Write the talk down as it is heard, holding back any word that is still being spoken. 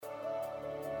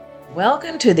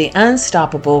Welcome to the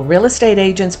Unstoppable Real Estate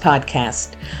Agents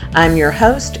Podcast. I'm your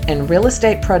host and real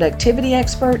estate productivity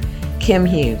expert, Kim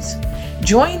Hughes.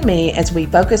 Join me as we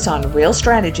focus on real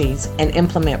strategies and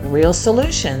implement real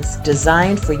solutions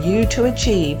designed for you to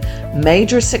achieve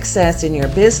major success in your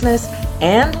business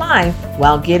and life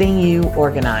while getting you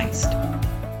organized.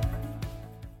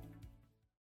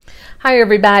 Hi,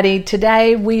 everybody.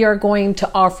 Today we are going to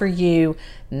offer you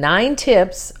 9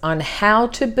 tips on how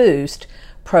to boost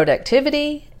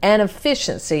productivity and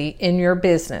efficiency in your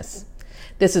business.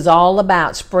 This is all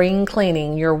about spring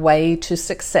cleaning your way to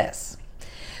success.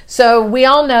 So we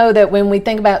all know that when we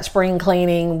think about spring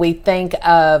cleaning, we think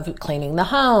of cleaning the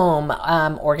home,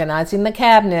 organizing the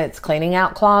cabinets, cleaning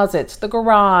out closets, the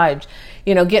garage,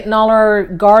 getting all our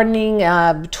gardening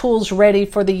tools ready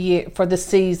for the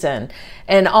season,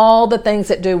 and all the things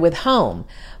that do with home.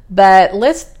 But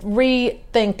let's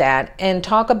rethink that and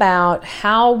talk about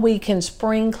how we can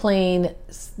spring clean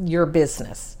your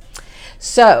business.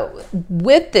 So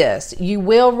with this, you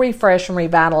will refresh and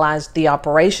revitalize the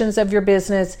operations of your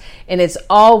business, and it's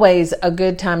always a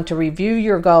good time to review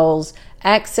your goals,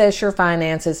 access your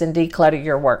finances, and declutter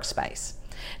your workspace.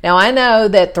 Now, I know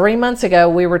that 3 months ago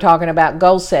we were talking about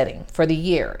goal setting for the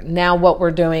year. Now what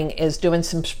we're doing is doing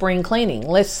some spring cleaning.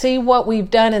 Let's see what we've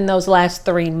done in those last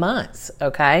 3 months,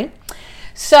 okay?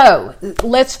 So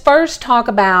let's first talk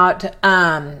about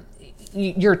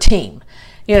your team.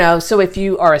 So if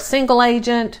you are a single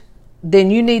agent,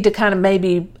 then you need to kind of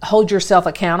maybe hold yourself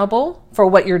accountable for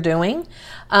what you're doing.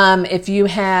 If you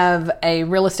have a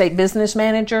real estate business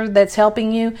manager that's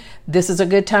helping you, this is a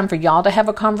good time for y'all to have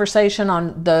a conversation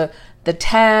on the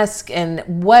task and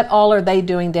what all are they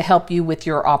doing to help you with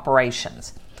your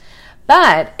operations.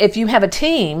 But if you have a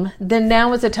team, then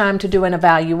now is the time to do an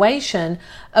evaluation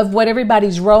of what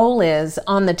everybody's role is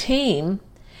on the team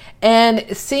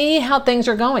and see how things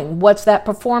are going. What's that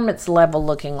performance level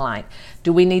looking like?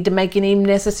 Do we need to make any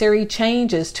necessary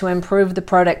changes to improve the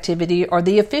productivity or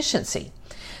the efficiency?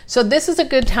 So this is a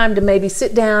good time to maybe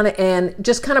sit down and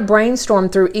just kind of brainstorm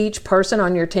through each person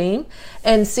on your team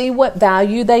and see what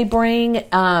value they bring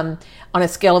on a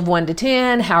scale of 1 to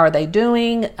 10. How are they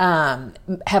doing?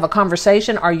 Have a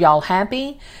conversation. Are y'all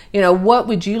happy? What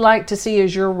would you like to see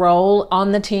as your role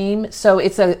on the team? So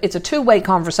it's a two-way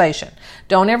conversation.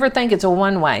 Don't ever think it's a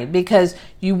one-way, because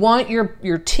you want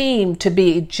your team to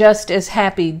be just as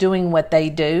happy doing what they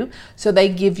do, so they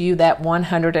give you that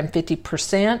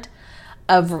 150%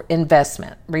 of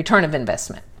investment, return of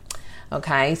investment.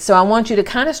 Okay, so I want you to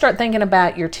kind of start thinking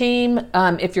about your team.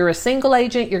 If you're a single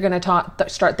agent, you're going to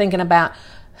start thinking about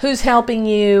who's helping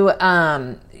you.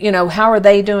 How are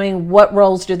they doing? What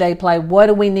roles do they play? What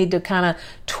do we need to kind of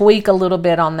tweak a little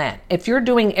bit on that? If you're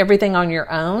doing everything on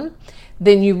your own,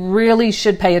 then you really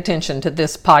should pay attention to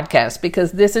this podcast,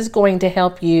 because this is going to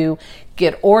help you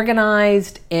get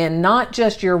organized in not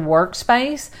just your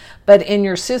workspace, but in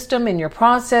your system, in your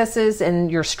processes,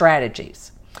 and your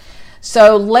strategies.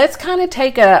 So let's kind of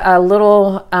take a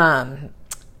little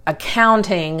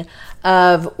accounting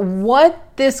of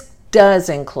what this does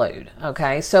include.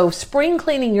 Okay, so spring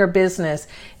cleaning your business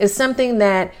is something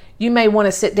that you may want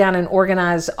to sit down and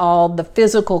organize all the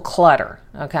physical clutter.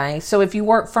 Okay, so if you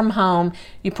work from home,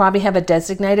 you probably have a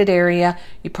designated area.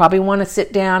 You probably want to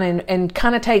sit down and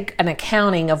kind of take an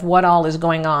accounting of what all is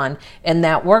going on in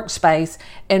that workspace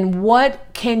and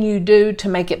what can you do to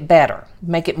make it better,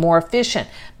 make it more efficient,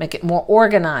 make it more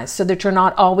organized, so that you're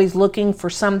not always looking for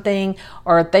something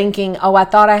or thinking, oh, I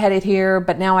thought I had it here,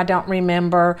 but now I don't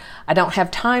remember. I don't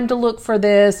have time to look for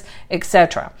this,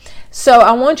 etc. So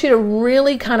I want you to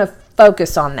really kind of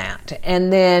focus on that,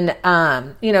 and then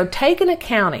take an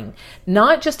accounting,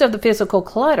 not just of the physical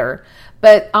clutter,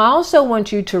 but I also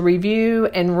want you to review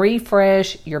and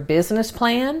refresh your business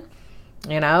plan.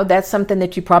 That's something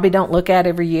that you probably don't look at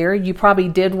every year. You probably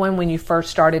did one when you first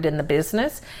started in the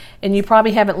business, and you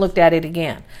probably haven't looked at it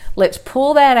again. Let's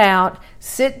pull that out,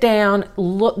 sit down,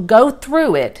 go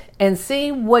through it, and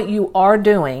see what you are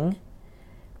doing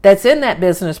that's in that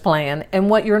business plan and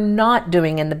what you're not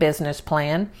doing in the business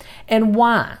plan and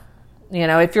why.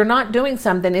 If you're not doing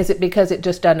something, is it because it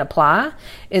just doesn't apply?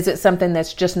 Is it something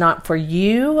that's just not for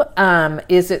you?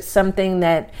 Is it something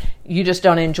that you just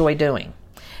don't enjoy doing?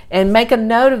 And make a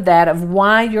note of that, of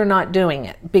why you're not doing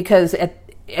it, because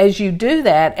as you do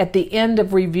that, at the end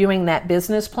of reviewing that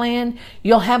business plan,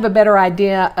 you'll have a better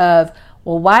idea of,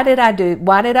 well, why did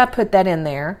I put that in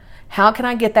there? How can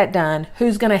I get that done?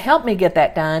 Who's going to help me get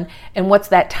that done? And what's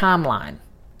that timeline?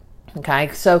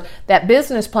 Okay, so that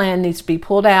business plan needs to be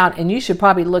pulled out, and you should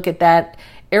probably look at that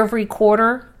every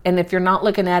quarter. And if you're not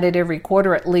looking at it every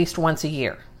quarter, at least once a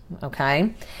year.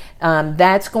 Okay.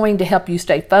 That's going to help you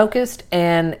stay focused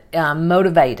and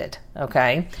motivated.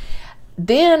 Okay.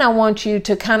 Then I want you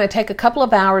to kind of take a couple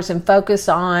of hours and focus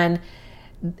on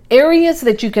areas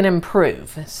that you can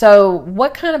improve. So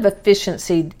what kind of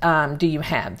efficiency do you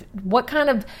have?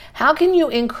 How can you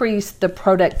increase the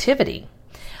productivity?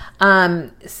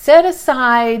 Set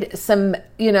aside some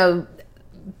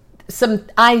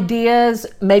ideas,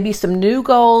 maybe some new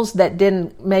goals that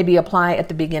didn't maybe apply at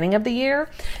the beginning of the year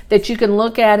that you can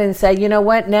look at and say, you know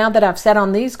what, now that I've set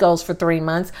on these goals for 3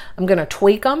 months, I'm going to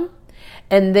tweak them.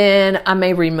 And then I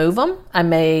may remove them. I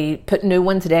may put new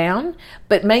ones down,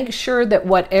 but make sure that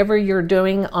whatever you're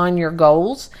doing on your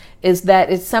goals is that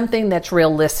it's something that's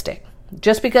realistic.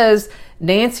 Just because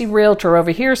Nancy Realtor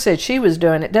over here said she was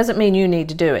doing it doesn't mean you need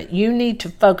to do it. You need to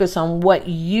focus on what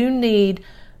you need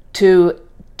to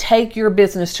take your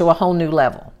business to a whole new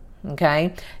level.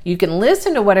 Okay? You can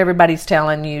listen to what everybody's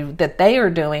telling you that they are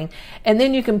doing, and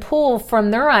then you can pull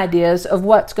from their ideas of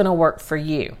what's going to work for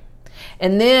you.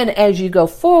 And then as you go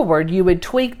forward, you would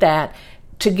tweak that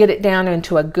to get it down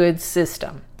into a good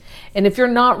system. And if you're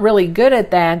not really good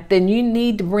at that, then you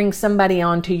need to bring somebody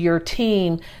onto your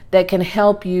team that can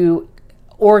help you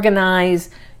organize,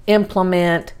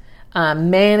 implement,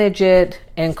 manage it,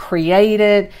 and create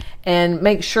it, and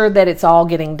make sure that it's all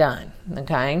getting done.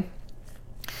 Okay?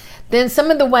 Then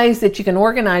some of the ways that you can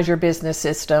organize your business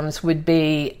systems would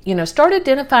be, start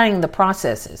identifying the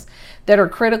processes that are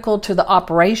critical to the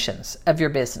operations of your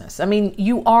business. I mean,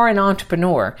 you are an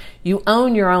entrepreneur. You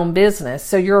own your own business,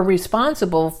 so you're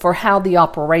responsible for how the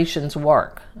operations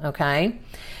work, okay?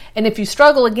 And if you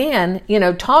struggle again,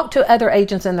 talk to other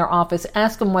agents in their office,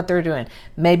 ask them what they're doing.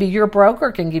 Maybe your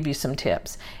broker can give you some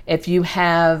tips. If you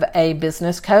have a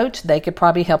business coach, they could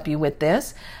probably help you with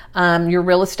this. Your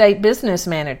real estate business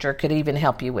manager could even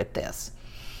help you with this.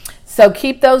 So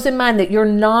keep those in mind, that you're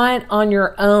not on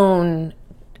your own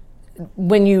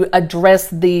when you address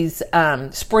these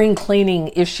spring cleaning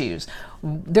issues.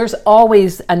 There's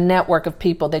always a network of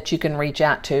people that you can reach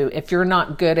out to. If you're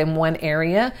not good in one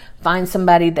area, find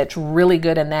somebody that's really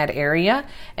good in that area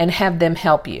and have them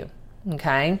help you.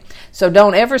 Okay, so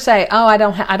don't ever say, "Oh, I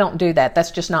don't do that. That's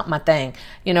just not my thing."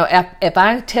 If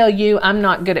I tell you I'm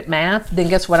not good at math, then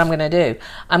guess what I'm going to do?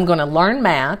 I'm going to learn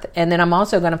math, and then I'm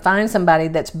also going to find somebody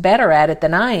that's better at it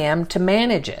than I am to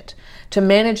manage it, to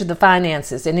manage the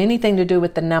finances and anything to do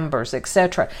with the numbers,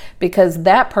 etc. Because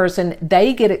that person,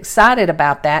 they get excited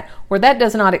about that, where that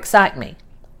does not excite me.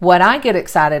 What I get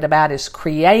excited about is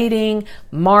creating,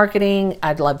 marketing.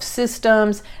 I love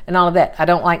systems and all of that. I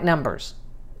don't like numbers.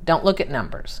 Don't look at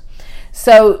numbers.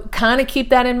 So kind of keep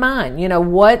that in mind.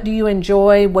 What do you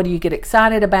enjoy? What do you get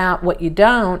excited about? What you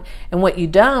don't? And what you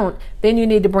don't, then you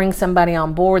need to bring somebody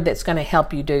on board that's going to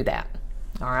help you do that.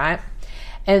 All right.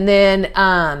 And then,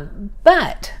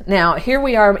 but now here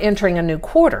we are entering a new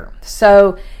quarter.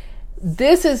 So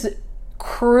this is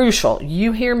crucial.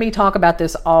 You hear me talk about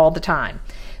this all the time.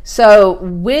 So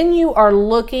when you are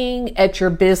looking at your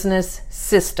business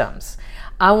systems,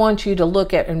 I want you to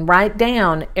look at and write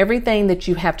down everything that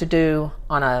you have to do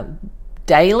on a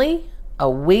daily, a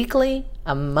weekly,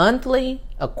 a monthly,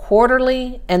 a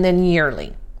quarterly, and then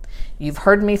yearly. You've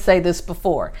heard me say this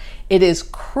before. It is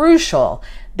crucial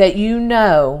that you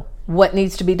know what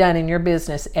needs to be done in your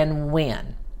business and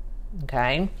when.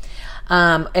 Okay?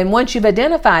 And once you've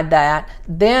identified that,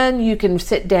 then you can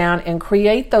sit down and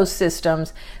create those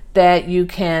systems that you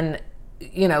can,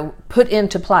 put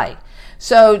into play.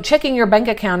 So checking your bank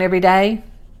account every day,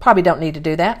 probably don't need to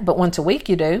do that, but once a week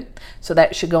you do. So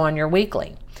that should go on your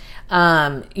weekly.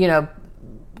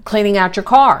 Cleaning out your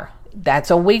car, that's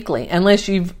a weekly, unless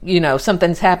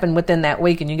something's happened within that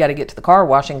week and you got to get to the car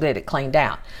wash and get it cleaned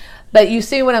out. But you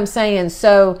see what I'm saying?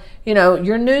 So,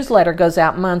 your newsletter goes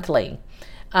out monthly.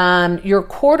 Your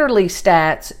quarterly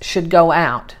stats should go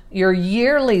out. Your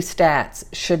yearly stats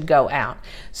should go out.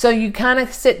 So you kind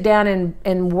of sit down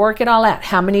and work it all out.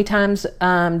 How many times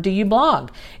do you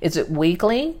blog? Is it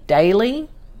weekly, daily,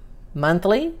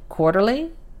 monthly,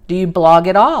 quarterly? Do you blog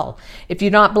at all? If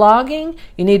you're not blogging,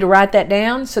 you need to write that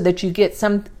down so that you get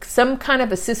some kind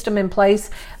of a system in place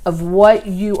of what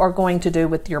you are going to do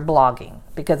with your blogging,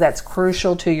 because that's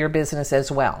crucial to your business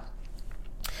as well.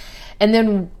 And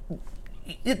then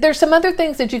there's some other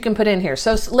things that you can put in here.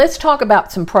 So let's talk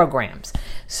about some programs.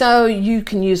 So you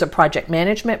can use a project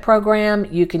management program.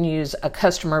 You can use a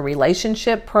customer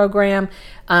relationship program.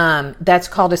 That's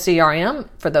called a CRM.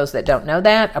 For those that don't know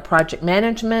that, a project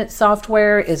management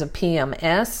software is a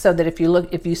PMS, so that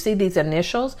if you see these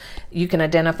initials, you can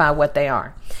identify what they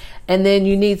are. And then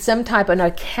you need some type of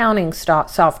accounting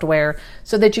software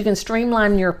so that you can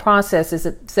streamline your processes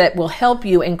that will help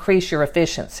you increase your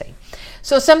efficiency.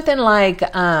 So something like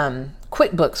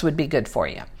QuickBooks would be good for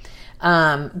you.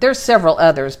 There's several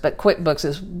others, but QuickBooks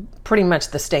is pretty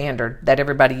much the standard that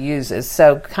everybody uses.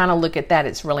 So kind of look at that.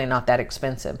 It's really not that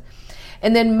expensive.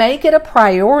 And then make it a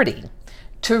priority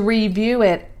to review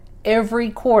it every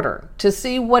quarter to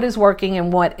see what is working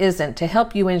and what isn't, to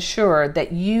help you ensure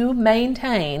that you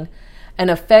maintain an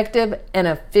effective and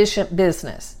efficient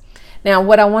business. Now,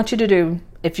 what I want you to do,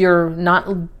 if you're not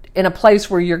in a place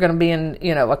where you're going to be in,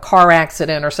 a car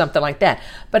accident or something like that,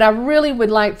 but I really would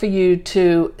like for you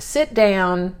to sit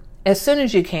down as soon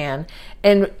as you can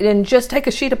and just take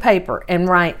a sheet of paper and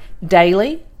write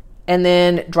daily, and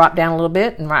then drop down a little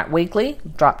bit and write weekly,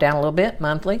 drop down a little bit,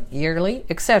 monthly, yearly,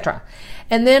 etc.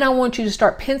 And then I want you to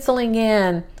start penciling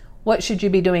in what should you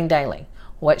be doing daily,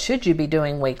 what should you be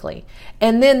doing weekly.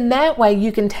 And then that way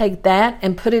you can take that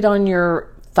and put it on your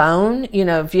phone.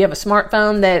 If you have a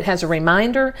smartphone that has a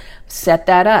reminder, set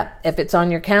that up. If it's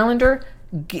on your calendar,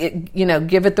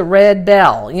 give it the red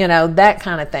bell, that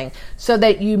kind of thing, so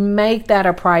that you make that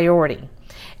a priority.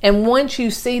 And once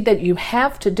you see that you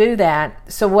have to do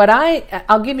that, so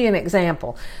I'll give you an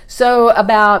example. So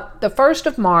about the 1st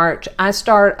of March, I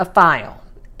start a file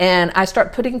and I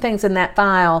start putting things in that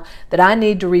file that I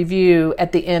need to review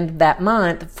at the end of that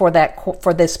month for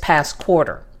this past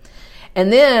quarter.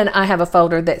 And then I have a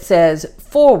folder that says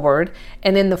forward,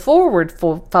 and in the forward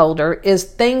folder is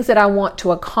things that I want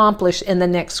to accomplish in the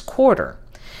next quarter.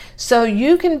 So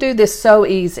you can do this so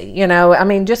easy,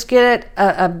 just get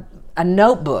a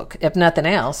notebook, if nothing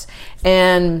else,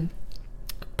 and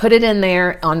put it in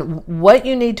there on what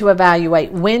you need to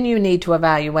evaluate, when you need to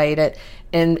evaluate it,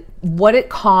 and what it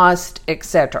cost,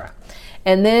 etc.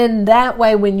 And then that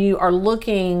way, when you are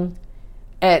looking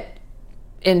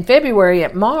in February,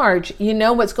 at March, you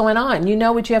know what's going on. You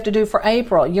know what you have to do for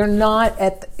April. You're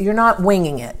not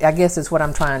winging it, I guess is what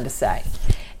I'm trying to say.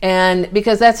 And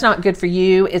because that's not good for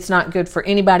you, it's not good for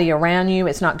anybody around you,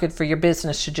 it's not good for your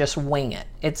business to just wing it.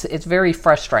 It's very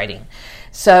frustrating.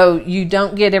 So you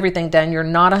don't get everything done. You're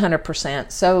not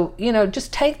 100%. So,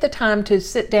 just take the time to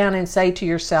sit down and say to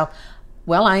yourself,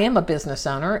 well, I am a business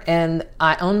owner and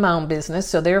I own my own business.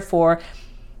 So therefore,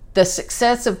 the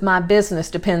success of my business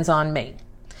depends on me.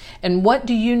 And what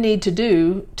do you need to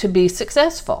do to be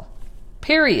successful?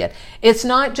 Period. It's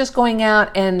not just going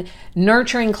out and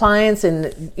nurturing clients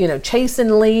and,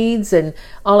 chasing leads and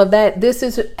all of that. This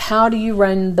is how do you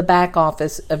run the back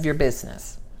office of your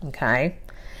business. Okay.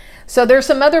 So there's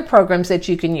some other programs that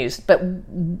you can use, but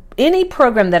any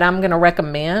program that I'm going to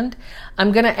recommend,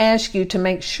 I'm going to ask you to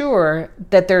make sure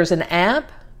that there's an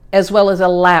app as well as a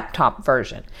laptop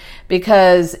version,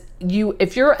 because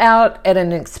if you're out at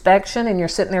an inspection and you're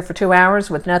sitting there for 2 hours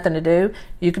with nothing to do,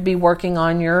 you could be working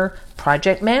on your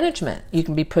project management. You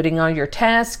can be putting all your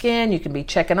tasks in. You can be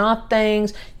checking off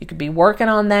things. You could be working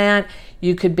on that.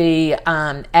 You could be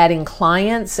adding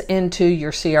clients into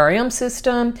your CRM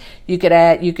system. You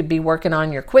could be working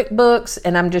on your QuickBooks,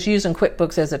 and I'm just using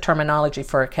QuickBooks as a terminology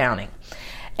for accounting.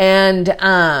 And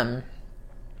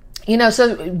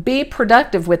so be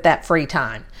productive with that free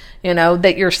time.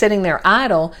 That you're sitting there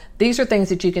idle. These are things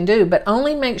that you can do, but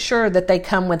only make sure that they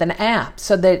come with an app,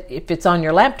 so that if it's on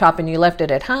your laptop and you left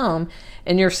it at home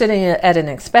and you're sitting at an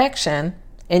inspection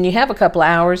and you have a couple of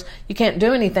hours, you can't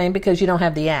do anything because you don't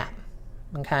have the app.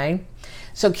 Okay.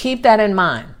 So keep that in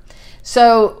mind.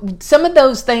 So some of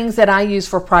those things that I use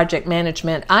for project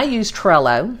management, I use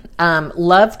Trello,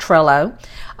 love Trello.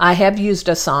 I have used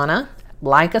Asana,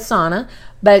 like Asana,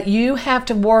 but you have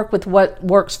to work with what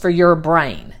works for your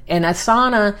brain. And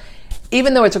Asana,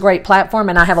 even though it's a great platform,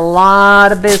 and I have a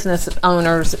lot of business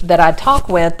owners that I talk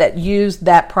with that use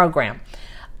that program,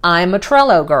 I'm a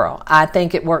Trello girl. I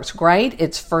think it works great.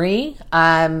 It's free.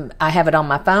 I have it on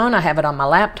my phone. I have it on my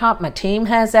laptop. My team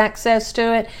has access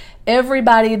to it.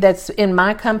 Everybody that's in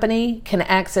my company can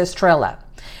access Trello.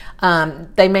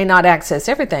 They may not access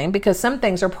everything because some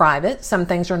things are private, some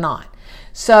things are not.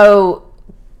 So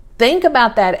think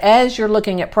about that as you're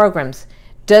looking at programs.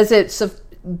 Does it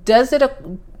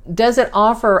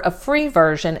offer a free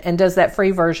version, and does that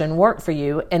free version work for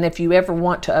you? And if you ever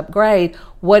want to upgrade,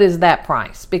 what is that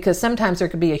price? Because sometimes there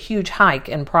could be a huge hike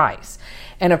in price.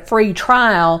 And a free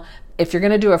trial, if you're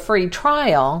going to do a free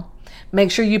trial, make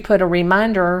sure you put a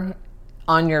reminder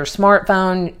on your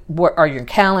smartphone or your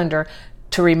calendar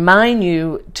to remind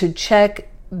you to check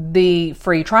the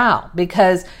free trial.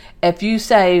 Because if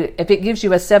it gives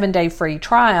you a 7-day free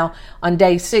trial, on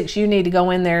day 6, you need to go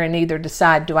in there and either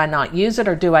decide, do I not use it,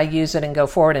 or do I use it and go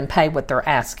forward and pay what they're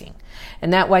asking?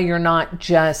 And that way you're not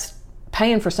just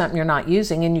paying for something you're not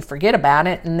using and you forget about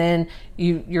it, and then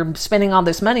you're spending all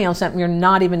this money on something you're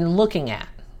not even looking at.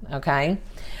 Okay.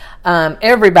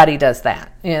 Everybody does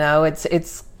that.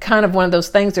 It's kind of one of those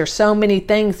things. There's so many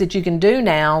things that you can do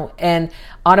now, and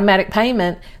automatic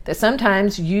payment, that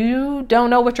sometimes you don't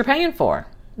know what you're paying for.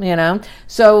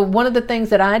 So one of the things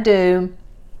that I do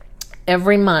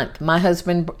every month, my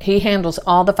husband, he handles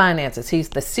all the finances. He's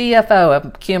the CFO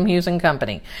of Kim Hughes and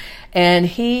Company, and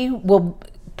he will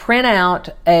print out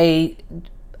a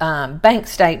bank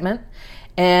statement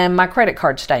and my credit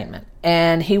card statement,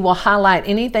 and he will highlight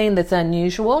anything that's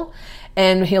unusual,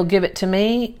 and he'll give it to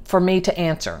me for me to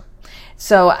answer.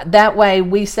 So that way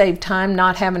we save time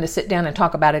not having to sit down and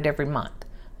talk about it every month.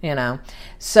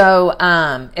 So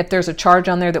if there's a charge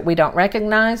on there that we don't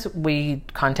recognize, we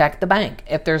contact the bank.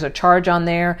 If there's a charge on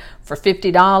there for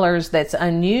 $50 that's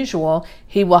unusual,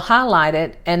 he will highlight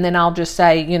it, and then I'll just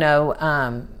say,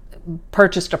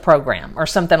 purchased a program or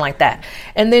something like that.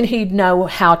 And then he'd know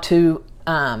how to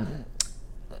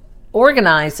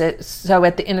organize it, so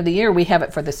at the end of the year we have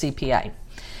it for the CPA.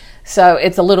 So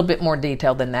it's a little bit more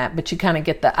detailed than that, but you kind of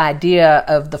get the idea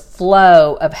of the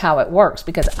flow of how it works,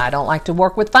 because I don't like to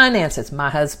work with finances.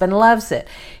 My husband loves it.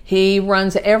 He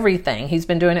runs everything. He's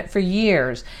been doing it for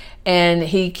years, and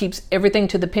he keeps everything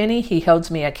to the penny. He holds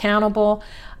me accountable.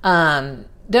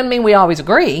 Doesn't mean we always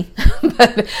agree,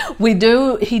 but we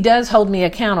do. He does hold me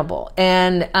accountable,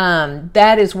 and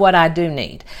that is what I do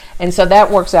need. And so that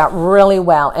works out really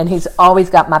well, and he's always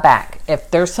got my back.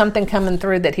 If there's something coming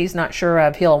through that he's not sure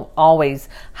of, he'll always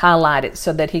highlight it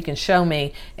so that he can show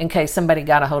me in case somebody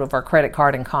got a hold of our credit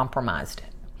card and compromised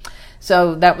it.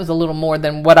 So that was a little more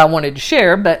than what I wanted to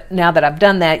share, but now that I've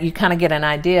done that, you kind of get an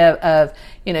idea of,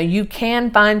 you can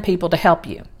find people to help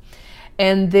you.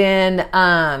 And then,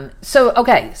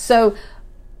 so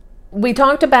we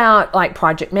talked about like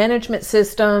project management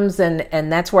systems,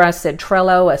 and that's where I said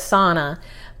Trello, Asana.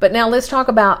 But now let's talk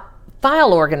about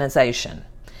file organization.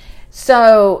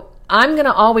 So I'm going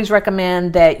to always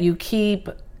recommend that you keep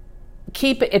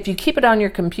it, if you keep it on your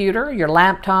computer, your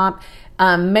laptop,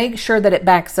 make sure that it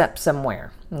backs up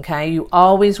somewhere. Okay. You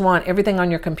always want everything on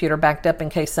your computer backed up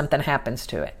in case something happens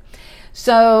to it.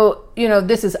 So,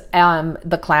 this is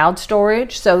the cloud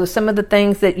storage. So some of the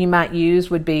things that you might use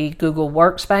would be Google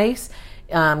Workspace,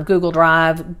 Google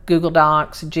Drive, Google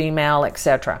Docs, Gmail,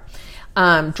 etc.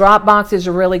 Dropbox is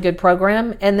a really good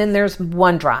program. And then there's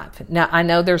OneDrive. Now, I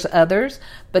know there's others,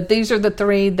 but these are the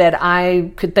three that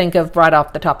I could think of right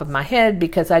off the top of my head,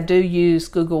 because I do use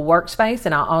Google Workspace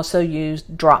and I also use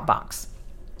Dropbox.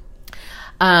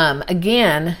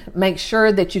 Again, make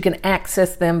sure that you can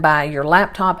access them by your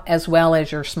laptop as well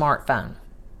as your smartphone.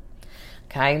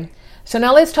 Okay, so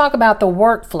now let's talk about the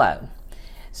workflow.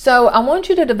 So I want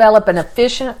you to develop an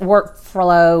efficient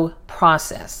workflow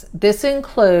process. This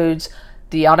includes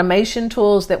the automation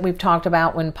tools that we've talked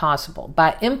about when possible.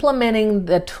 By implementing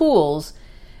the tools,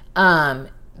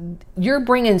 you're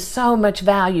bringing so much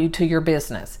value to your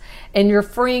business, and you're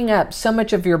freeing up so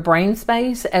much of your brain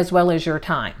space as well as your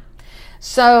time.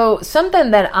 So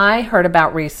something that I heard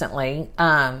about recently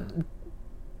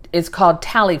is called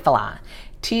Tallyfly,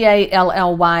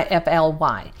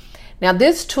 Tallyfly. Now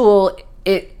this tool,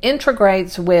 it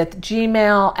integrates with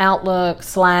Gmail, Outlook,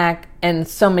 Slack, and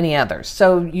so many others.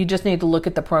 So you just need to look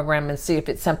at the program and see if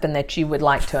it's something that you would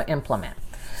like to implement.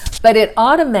 But it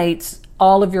automates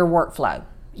all of your workflow,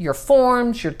 your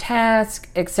forms, your tasks,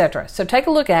 etc. So take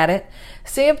a look at it.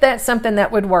 See if that's something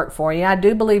that would work for you. I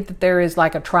do believe that there is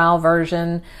like a trial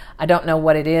version. I don't know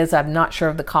what it is. I'm not sure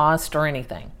of the cost or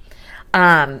anything.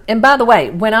 And by the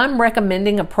way, when I'm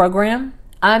recommending a program,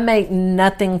 I make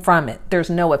nothing from it.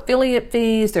 There's no affiliate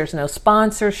fees. There's no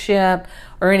sponsorship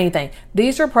or anything.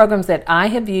 These are programs that I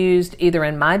have used either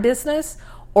in my business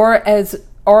or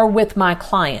with my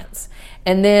clients.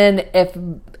 And then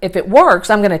if it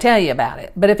works, I'm going to tell you about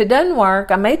it. But if it doesn't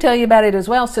work, I may tell you about it as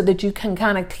well, so that you can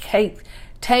kind of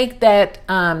take that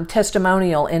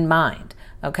testimonial in mind,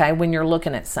 okay, when you're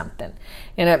looking at something.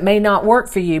 And it may not work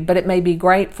for you, but it may be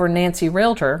great for Nancy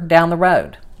Realtor down the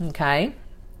road, okay?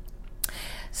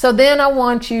 So then I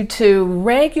want you to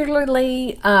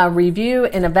regularly review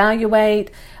and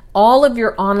evaluate all of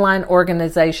your online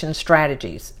organization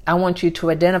strategies. I want you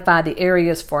to identify the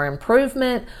areas for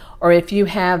improvement, or if you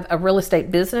have a real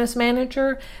estate business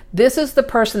manager, this is the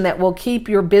person that will keep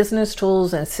your business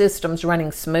tools and systems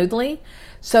running smoothly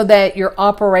so that your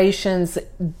operations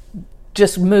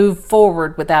just move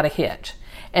forward without a hitch.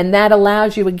 And that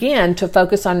allows you, again, to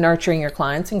focus on nurturing your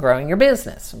clients and growing your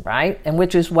business, right? And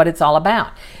which is what it's all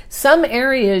about. Some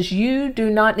areas you do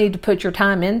not need to put your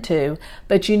time into,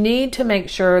 but you need to make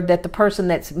sure that the person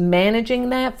that's managing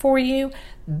that for you,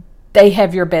 they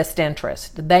have your best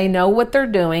interest. They know what they're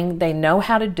doing, they know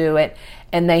how to do it,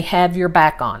 and they have your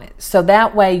back on it. So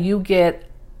that way you get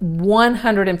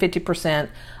 150%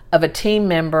 of a team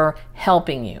member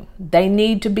helping you. They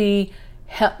need to be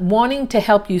wanting to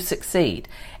help you succeed.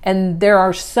 And there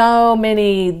are so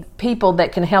many people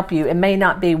that can help you. It may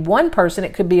not be one person,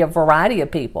 it could be a variety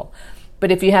of people.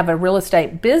 But if you have a real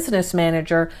estate business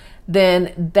manager,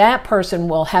 then that person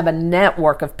will have a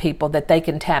network of people that they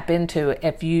can tap into.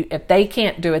 If they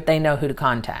can't do it, they know who to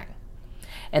contact.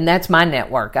 And that's my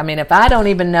network. I mean, if I don't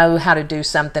even know how to do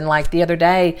something, like the other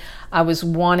day, I was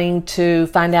wanting to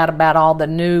find out about all the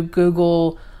new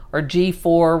Google or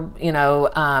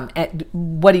G4,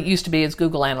 what it used to be is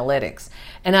Google Analytics.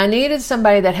 And I needed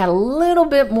somebody that had a little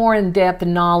bit more in-depth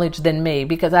knowledge than me,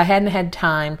 because I hadn't had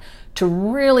time to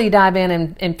really dive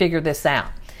in and figure this out.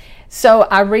 So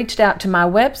I reached out to my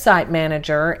website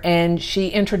manager, and she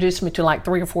introduced me to like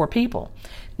 3 or 4 people.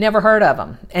 Never heard of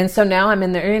them. And so now I'm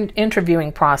in the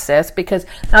interviewing process, because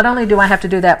not only do I have to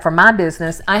do that for my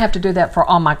business, I have to do that for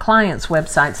all my clients'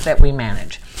 websites that we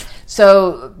manage.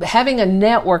 So having a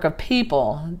network of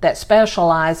people that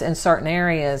specialize in certain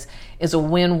areas is a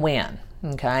win-win.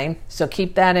 Okay, so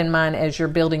keep that in mind as you're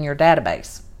building your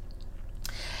database.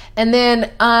 And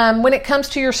then when it comes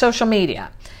to your social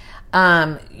media,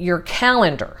 your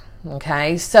calendar,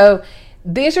 okay, so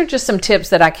these are just some tips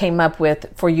that I came up with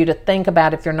for you to think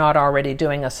about if you're not already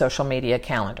doing a social media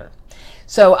calendar.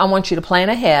 So I want you to plan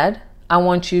ahead. I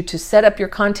want you to set up your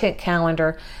content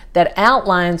calendar that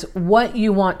outlines what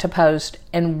you want to post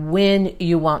and when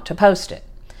you want to post it.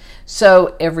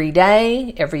 So every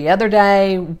day, every other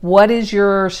day, what is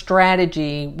your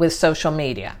strategy with social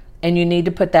media? And you need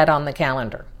to put that on the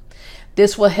calendar.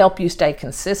 This will help you stay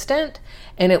consistent,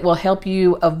 and it will help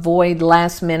you avoid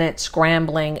last minute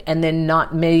scrambling and then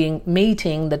not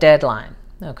meeting the deadline,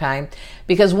 okay?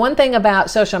 Because one thing about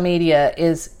social media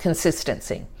is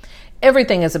consistency.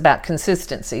 Everything is about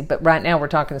consistency, but right now we're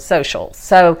talking social.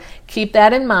 So keep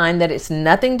that in mind, that it's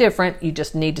nothing different. You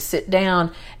just need to sit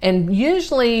down. And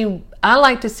usually I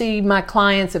like to see my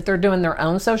clients, if they're doing their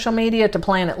own social media, to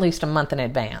plan at least a month in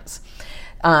advance.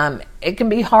 It can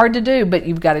be hard to do, but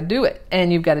you've got to do it.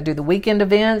 And you've got to do the weekend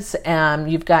events.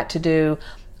 You've got to do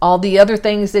all the other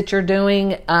things that you're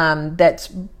doing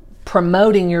that's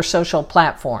promoting your social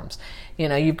platforms.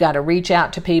 You've got to reach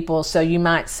out to people. So you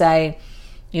might say,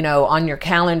 on your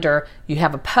calendar, you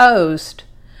have a post,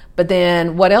 but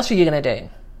then what else are you going to do?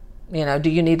 Do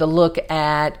you need to look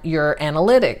at your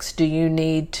analytics? Do you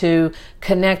need to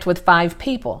connect with 5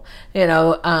 people?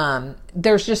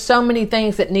 There's just so many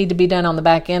things that need to be done on the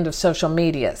back end of social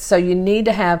media. So you need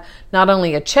to have not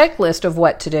only a checklist of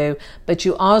what to do, but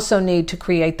you also need to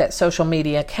create that social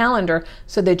media calendar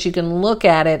so that you can look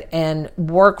at it and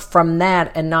work from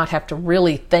that and not have to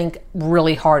really think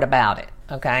really hard about it.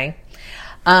 Okay.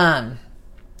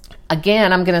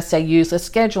 Again, I'm going to say use a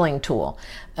scheduling tool.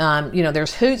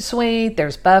 There's Hootsuite,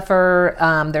 there's Buffer,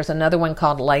 there's another one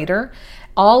called Later.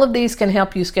 All of these can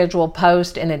help you schedule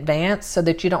posts in advance so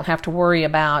that you don't have to worry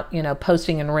about,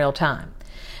 posting in real time.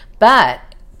 But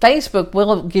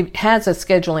Facebook has a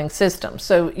scheduling system.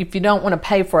 So if you don't want to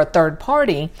pay for a third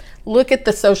party, look at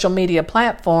the social media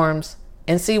platforms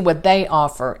and see what they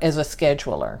offer as a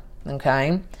scheduler,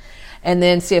 okay? And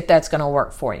then see if that's going to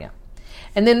work for you.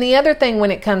 And then the other thing when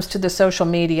it comes to the social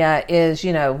media is,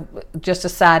 just a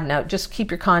side note, just keep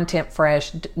your content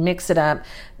fresh, mix it up.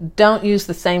 Don't use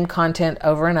the same content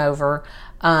over and over.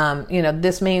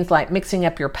 This means like mixing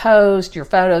up your posts, your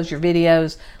photos, your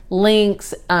videos,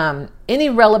 links, any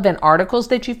relevant articles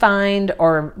that you find,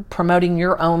 or promoting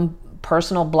your own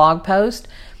personal blog post.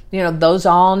 Those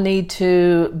all need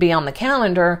to be on the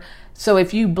calendar. So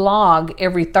if you blog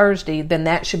every Thursday, then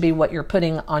that should be what you're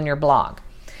putting on your blog.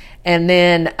 And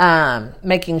then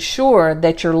making sure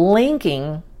that you're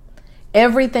linking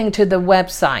everything to the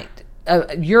website,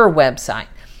 your website.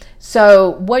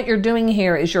 So what you're doing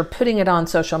here is you're putting it on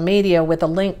social media with a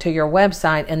link to your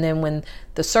website, and then when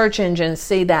the search engines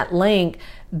see that link,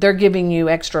 they're giving you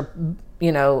extra,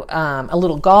 a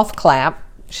little golf clap,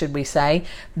 should we say,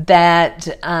 that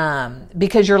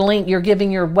because you're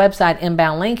giving your website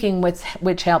inbound linking,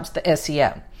 which helps the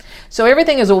SEO. So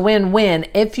everything is a win-win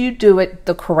if you do it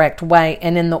the correct way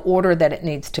and in the order that it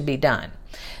needs to be done.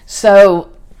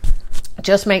 So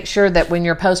just make sure that when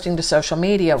you're posting to social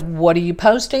media, what are you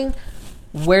posting?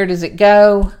 Where does it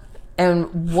go?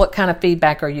 And what kind of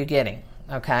feedback are you getting?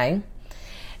 Okay.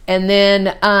 And then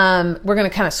we're going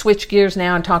to kind of switch gears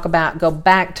now and go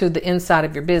back to the inside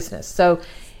of your business. So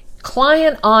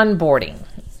client onboarding.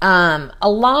 A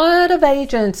lot of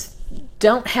agents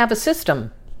don't have a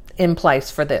system in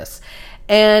place for this.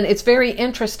 And it's very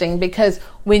interesting because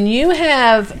when you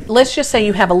have, let's just say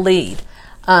you have a lead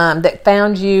that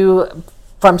found you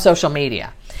from social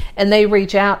media and they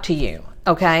reach out to you,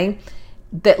 okay,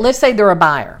 that let's say they're a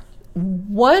buyer.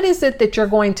 What is it that you're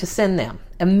going to send them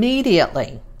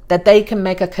immediately that they can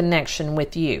make a connection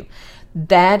with you?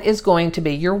 That is going to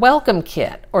be your welcome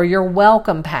kit or your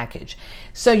welcome package.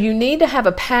 So you need to have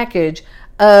a package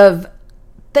of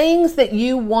things that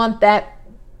you want that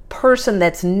person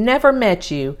that's never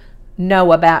met you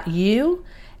know about you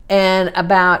and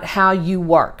about how you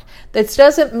work. This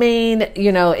doesn't mean,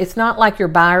 it's not like your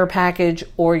buyer package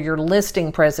or your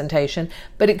listing presentation,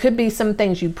 but it could be some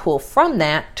things you pull from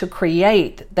that to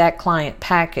create that client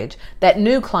package, that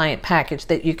new client package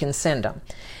that you can send them.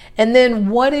 And then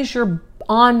what is your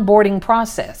onboarding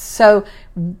process? So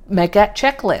make that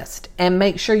checklist and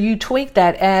make sure you tweak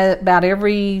that at about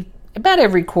every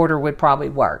quarter would probably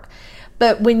work.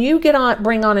 But when you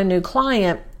bring on a new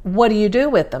client, what do you do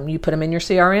with them? You put them in your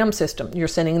CRM system. You're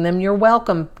sending them your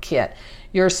welcome kit.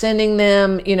 You're sending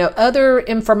them, other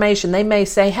information. They may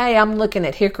say, hey, I'm looking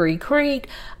at Hickory Creek.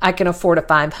 I can afford a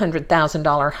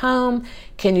 $500,000 home.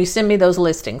 Can you send me those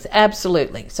listings?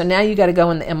 Absolutely. So now you got to go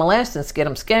in the MLS and get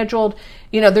them scheduled.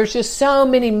 There's just so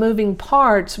many moving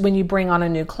parts when you bring on a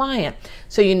new client.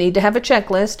 So you need to have a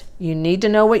checklist. You need to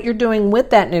know what you're doing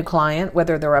with that new client,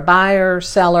 whether they're a buyer,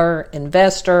 seller,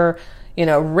 investor,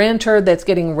 renter that's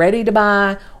getting ready to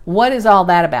buy. What is all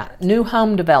that about? New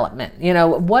home development.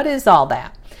 What is all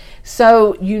that?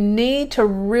 So you need to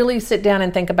really sit down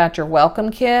and think about your welcome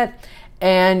kit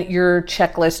and your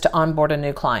checklist to onboard a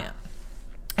new client.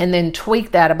 And then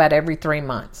tweak that about every 3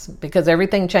 months because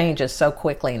everything changes so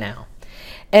quickly now.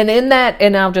 And in that,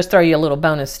 and I'll just throw you a little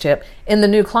bonus tip, in the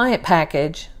new client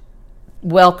package,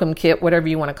 welcome kit, whatever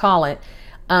you want to call it,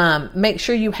 make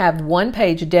sure you have one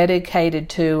page dedicated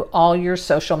to all your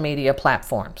social media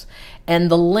platforms and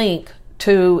the link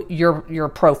to your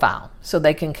profile so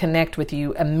they can connect with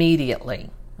you immediately.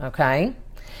 Okay.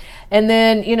 And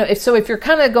then, if you're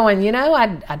kind of going,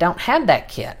 I don't have that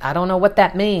kit. I don't know what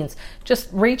that means. Just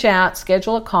reach out,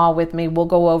 schedule a call with me. We'll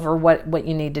go over what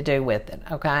you need to do with it.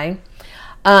 Okay.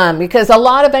 Because a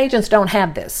lot of agents don't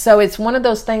have this. So it's one of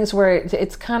those things where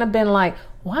it's kind of been like,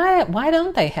 why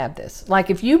don't they have this?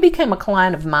 Like if you become a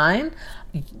client of mine,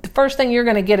 the first thing you're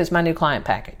going to get is my new client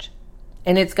package.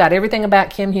 And it's got everything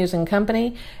about Kim Hughes and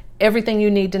Company, everything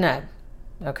you need to know.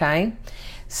 Okay.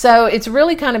 So it's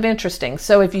really kind of interesting.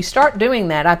 So if you start doing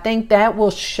that, I think that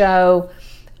will show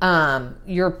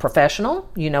you're professional,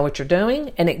 you know what you're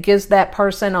doing, and it gives that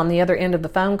person on the other end of the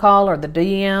phone call or the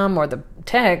DM or the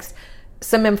text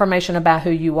some information about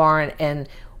who you are and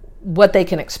what they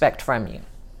can expect from you.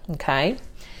 Okay.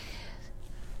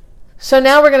 So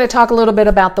now we're going to talk a little bit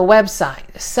about the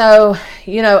website. So,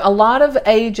 a lot of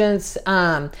agents,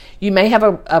 you may have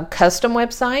a custom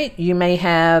website. You may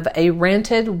have a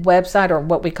rented website or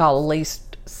what we call a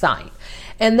leased site.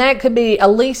 And that could be, a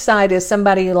lease site is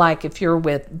somebody like if you're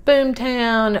with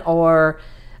Boomtown or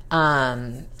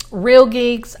Real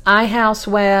Geeks,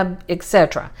 iHouseweb,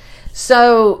 etc.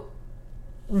 So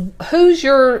who's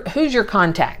your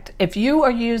contact? If you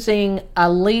are using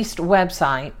a leased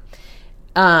website,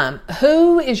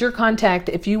 who is your contact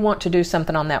if you want to do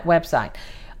something on that website?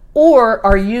 Or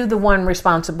are you the one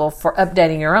responsible for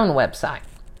updating your own website?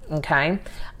 Okay.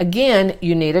 Again,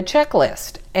 you need a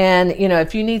checklist. And,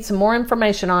 if you need some more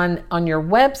information on your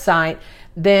website,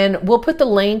 then we'll put the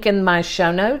link in my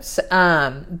show notes.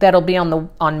 That'll be on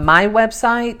my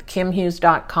website,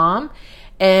 kimhughes.com.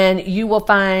 And you will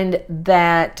find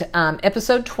that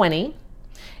episode 20,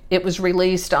 it was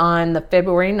released on the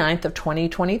February 9th of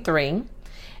 2023.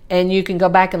 And you can go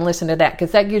back and listen to that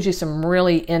because that gives you some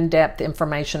really in-depth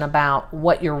information about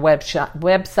what your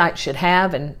website should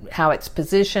have and how it's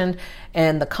positioned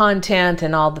and the content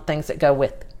and all the things that go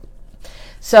with it.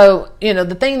 So,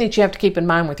 the thing that you have to keep in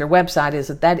mind with your website is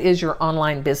that is your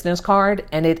online business card,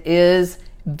 and it is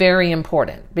very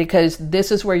important because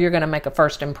this is where you're going to make a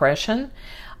first impression.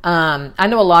 I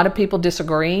know a lot of people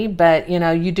disagree, but,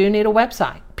 you do need a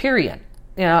website, period.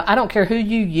 I don't care who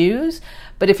you use,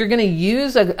 but if you're going to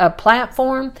use a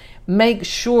platform, make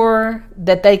sure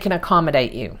that they can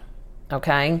accommodate you.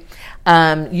 Okay.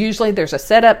 Usually there's a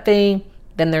setup fee,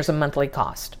 then there's a monthly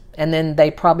cost. And then they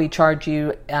probably charge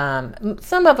you,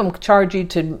 some of them charge you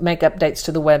to make updates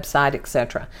to the website,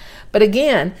 etc. But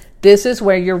again, this is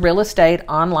where your real estate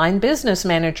online business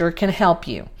manager can help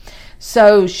you.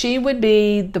 So she would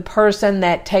be the person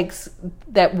that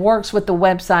works with the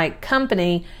website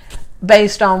company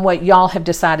based on what y'all have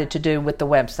decided to do with the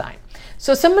website.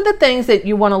 So some of the things that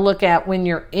you want to look at when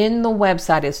you're in the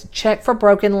website is check for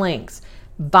broken links.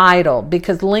 Vital,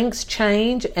 because links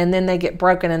change and then they get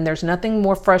broken, and there's nothing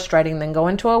more frustrating than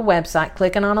going to a website,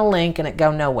 clicking on a link, and it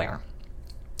go nowhere.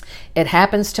 It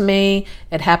happens to me.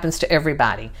 It happens to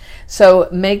everybody. So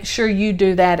make sure you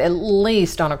do that at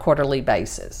least on a quarterly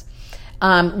basis.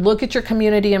 Look at your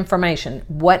community information.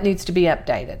 What needs to be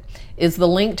updated? Is the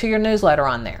link to your newsletter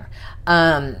on there?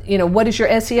 What does your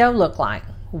SEO look like?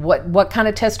 What kind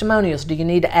of testimonials? Do you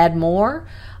need to add more?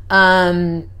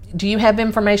 Do you have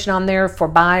information on there for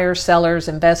buyers, sellers,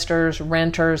 investors,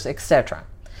 renters, etc.?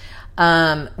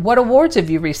 What awards have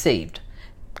you received?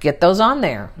 Get those on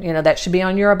there. That should be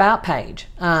on your about page.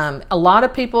 A lot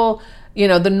of people,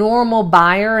 the normal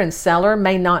buyer and seller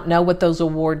may not know what those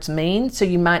awards mean, so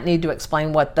you might need to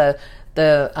explain what the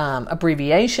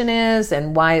abbreviation is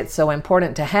and why it's so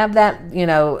important to have that,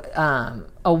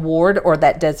 award or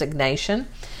that designation.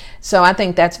 So I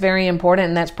think that's very important,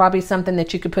 and that's probably something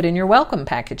that you could put in your welcome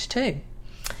package too.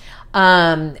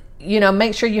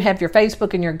 Make sure you have your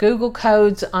Facebook and your Google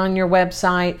codes on your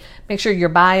website. Make sure your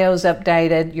bio is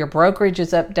updated, your brokerage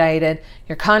is updated,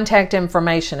 your contact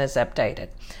information is updated.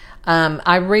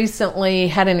 I recently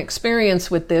had an experience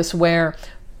with this where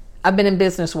I've been in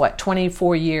business,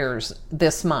 24 years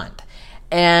this month,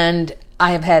 and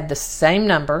I have had the same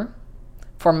number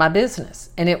for my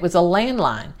business, and it was a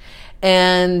landline.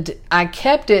 And I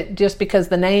kept it just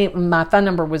because my phone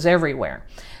number was everywhere.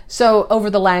 So over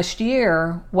the last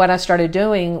year, what I started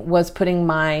doing was putting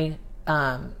my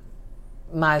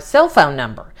cell phone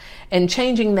number and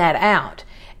changing that out.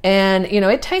 And,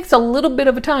 it takes a little bit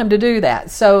of a time to do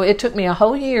that. So it took me a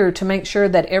whole year to make sure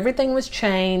that everything was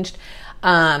changed.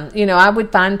 I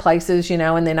would find places,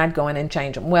 and then I'd go in and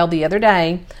change them. Well, the other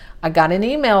day, I got an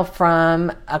email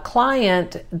from a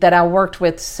client that I worked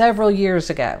with several years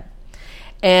ago.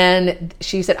 And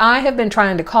she said, I have been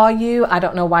trying to call you. I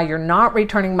don't know why you're not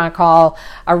returning my call.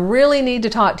 I really need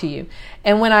to talk to you.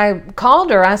 And when I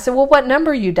called her, I said, well, what number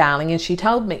are you dialing? And she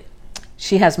told me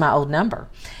she has my old number.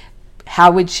 How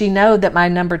would she know that my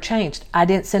number changed? I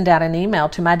didn't send out an email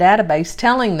to my database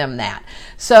telling them that.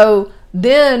 So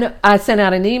then I sent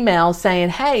out an email saying,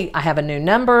 hey, I have a new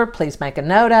number. Please make a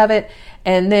note of it.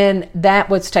 And then that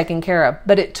was taken care of.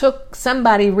 But it took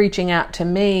somebody reaching out to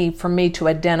me for me to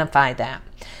identify that.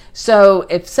 So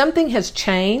if something has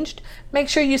changed, make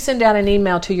sure you send out an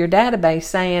email to your database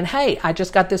saying, hey, I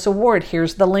just got this award.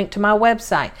 Here's the link to my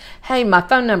website. Hey, my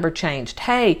phone number changed.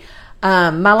 Hey,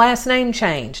 my last name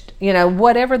changed.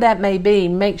 Whatever that may be,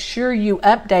 make sure you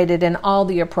update it in all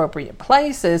the appropriate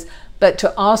places, but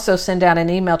to also send out an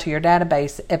email to your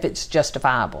database if it's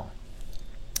justifiable.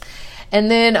 And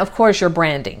then, of course, your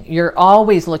branding. You're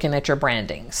always looking at your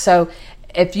branding. So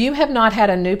if you have not had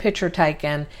a new picture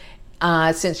taken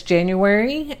since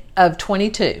January of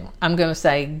 22, I'm going to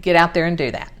say get out there and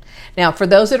do that. Now, for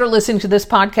those that are listening to this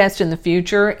podcast in the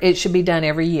future, it should be done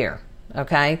every year.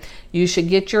 Okay, you should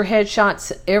get your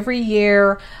headshots every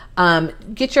year.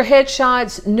 Get your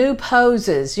headshots, new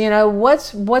poses.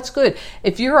 What's good.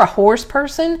 If you're a horse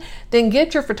person, then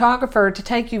get your photographer to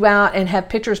take you out and have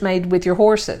pictures made with your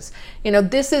horses.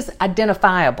 This is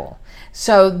identifiable.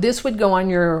 So this would go on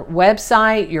your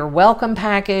website, your welcome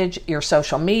package, your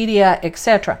social media,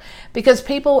 etc. Because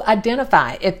people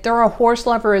identify. If they're a horse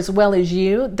lover as well as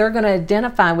you, they're going to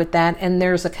identify with that, and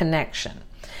there's a connection.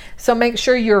 So make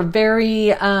sure you're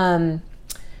very, it's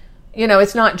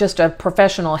not just a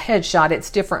professional headshot.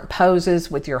 It's different poses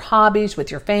with your hobbies,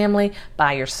 with your family,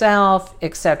 by yourself,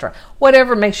 etc.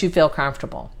 Whatever makes you feel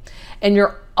comfortable. And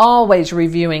you're always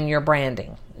reviewing your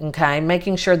branding, okay?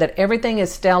 Making sure that everything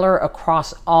is stellar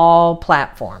across all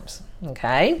platforms,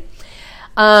 okay?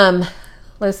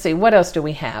 Let's see, what else do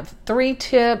we have? 3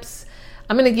 tips.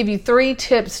 I'm going to give you 3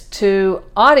 tips to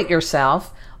audit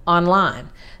yourself online.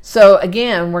 So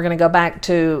again, we're going to go back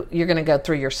to, you're going to go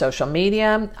through your social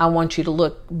media. I want you to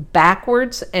look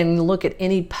backwards and look at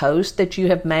any posts that you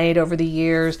have made over the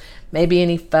years, maybe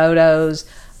any photos,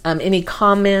 any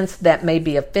comments that may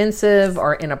be offensive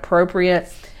or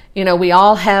inappropriate. We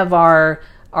all have our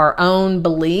own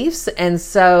beliefs. And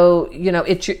so,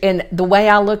 and the way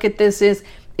I look at this is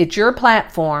it's your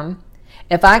platform.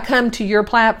 If I come to your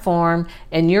platform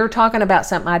and you're talking about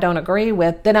something I don't agree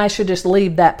with, then I should just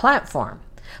leave that platform.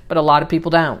 But a lot of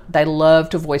people don't. They love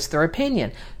to voice their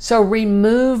opinion. So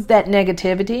remove that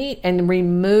negativity and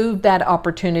remove that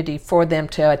opportunity for them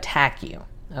to attack you.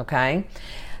 Okay?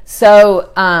 So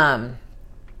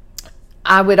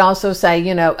I would also say,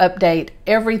 update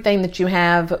everything that you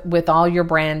have with all your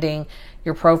branding,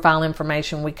 your profile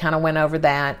information. We kind of went over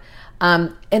that.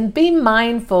 And be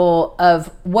mindful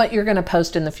of what you're going to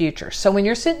post in the future. So when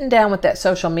you're sitting down with that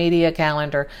social media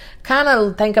calendar, kind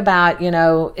of think about,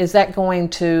 is that going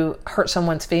to hurt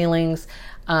someone's feelings?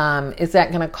 Is that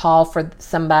going to call for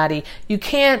somebody? You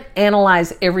can't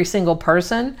analyze every single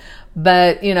person,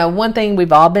 but, one thing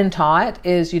we've all been taught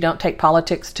is you don't take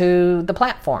politics to the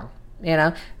platform.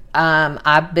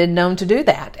 I've been known to do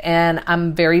that, and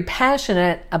I'm very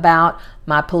passionate about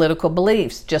my political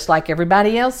beliefs, just like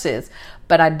everybody else is.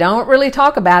 But I don't really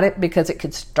talk about it because it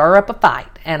could stir up a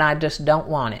fight, and I just don't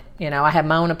want it. I have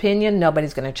my own opinion.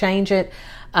 Nobody's going to change it.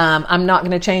 I'm not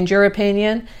going to change your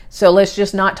opinion. So let's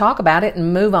just not talk about it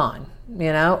and move on.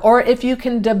 Or if you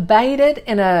can debate it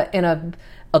in a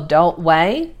adult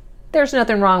way, there's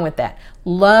nothing wrong with that.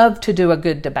 Love to do a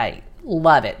good debate.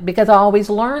 Love it, because I always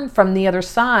learn from the other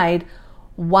side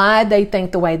why they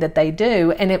think the way that they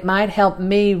do, and it might help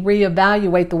me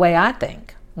reevaluate the way I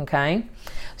think. Okay,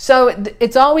 so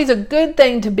it's always a good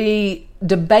thing to be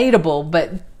debatable,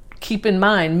 but keep in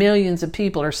mind millions of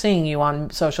people are seeing you on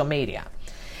social media.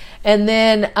 And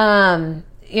then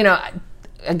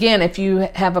again, if you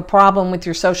have a problem with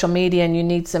your social media and you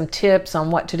need some tips on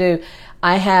what to do,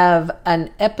 I have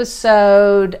an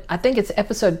episode, I think it's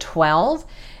episode 12,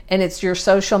 and it's your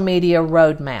social media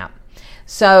roadmap.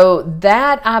 So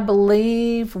that, I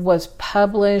believe, was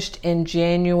published in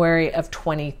January of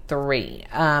 23.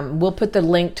 We'll put the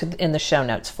link in the show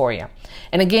notes for you.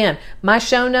 And again, my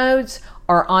show notes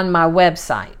are on my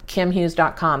website,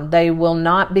 kimhughes.com. They will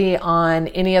not be on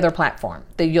any other platform.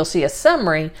 You'll see a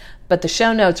summary, but the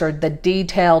show notes are the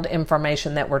detailed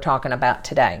information that we're talking about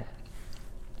today.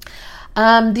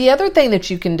 The other thing that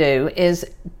you can do is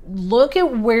look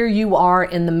at where you are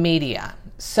in the media.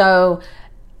 So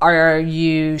are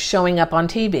you showing up on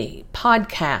TV,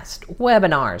 podcast,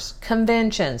 webinars,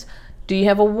 conventions? Do you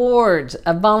have awards,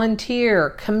 a volunteer,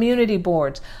 community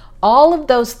boards? All of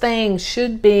those things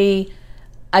should be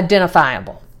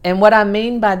identifiable. And what I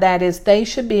mean by that is they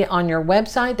should be on your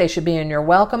website. They should be in your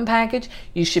welcome package.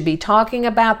 You should be talking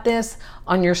about this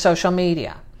on your social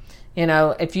media.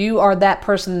 If you are that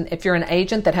person, if you're an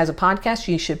agent that has a podcast,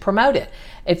 you should promote it.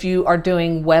 If you are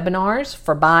doing webinars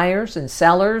for buyers and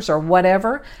sellers or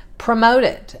whatever, promote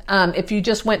it. If you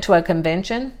just went to a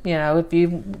convention,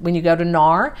 when you go to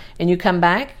NAR and you come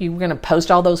back, you're going to post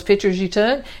all those pictures you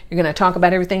took. You're going to talk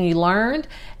about everything you learned,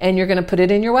 and you're going to put it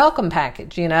in your welcome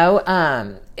package.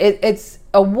 It's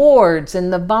awards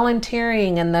and the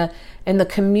volunteering and the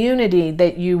community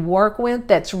that you work with.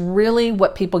 That's really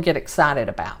what people get excited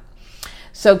about.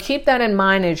 So keep that in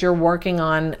mind as you're working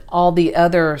on all the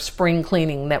other spring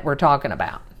cleaning that we're talking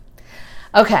about.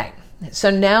 Okay, so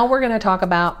now we're going to talk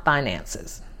about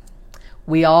finances.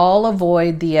 We all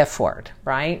avoid the F word,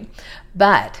 right?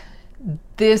 But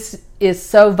this is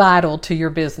so vital to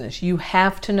your business. You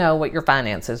have to know what your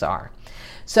finances are.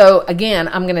 So again,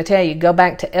 I'm going to tell you, go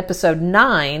back to episode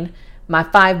 9, my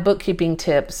 5 bookkeeping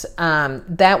tips.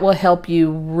 That will help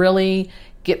you really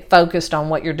get focused on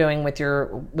what you're doing with your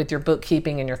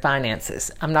bookkeeping and your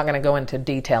finances. I'm not going to go into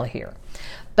detail here.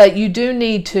 But you do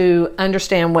need to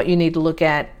understand what you need to look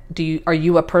at. Are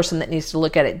you a person that needs to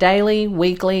look at it daily,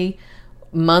 weekly,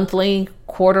 monthly,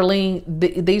 quarterly?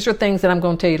 These are things that I'm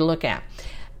going to tell you to look at.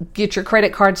 Get your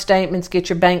credit card statements, get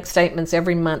your bank statements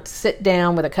every month. Sit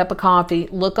down with a cup of coffee,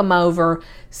 look them over,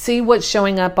 see what's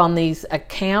showing up on these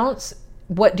accounts.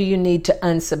 What do you need to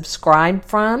unsubscribe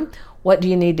from? What do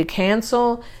you need to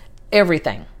cancel?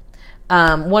 Everything.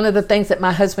 One of the things that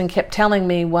my husband kept telling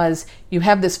me was, you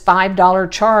have this $5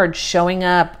 charge showing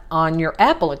up on your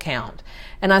Apple account.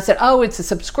 And I said, oh, it's a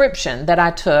subscription that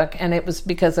I took, and it was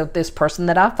because of this person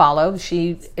that I follow.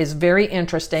 She is very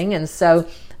interesting. And so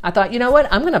I thought, you know what?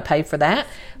 I'm going to pay for that.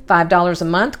 $5 a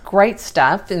month. Great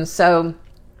stuff. And so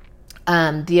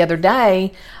the other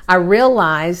day, I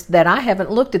realized that I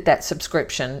haven't looked at that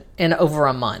subscription in over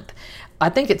a month. I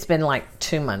think it's been like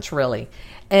 2 months, really.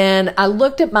 And I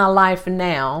looked at my life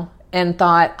now and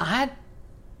thought, I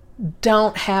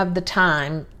don't have the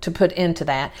time to put into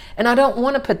that. And I don't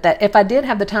want to put that. If I did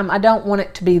have the time, I don't want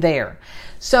it to be there.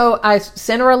 So I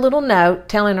sent her a little note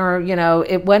telling her,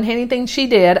 it wasn't anything she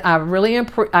did. I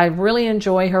really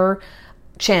enjoy her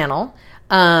channel.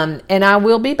 And I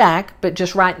will be back, but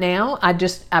just right now,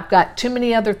 I've got too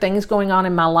many other things going on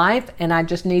in my life, and I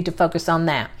just need to focus on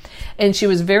that. And she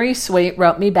was very sweet,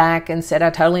 wrote me back and said, I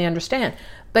totally understand.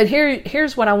 But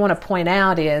here's what I want to point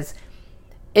out is,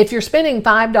 if you're spending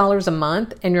 $5 a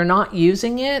month and you're not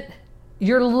using it,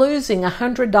 you're losing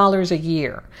 $100 a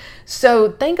year.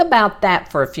 So think about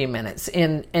that for a few minutes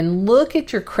and look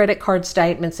at your credit card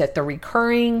statements, at the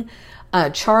recurring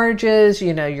charges,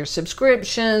 your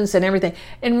subscriptions and everything,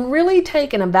 and really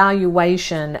take an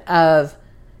evaluation of,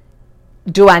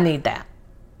 do I need that?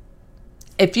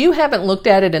 If you haven't looked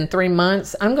at it in 3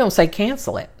 months, I'm going to say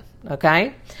cancel it.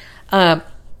 Okay.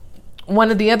 One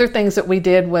of the other things that we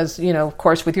did was, of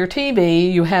course, with your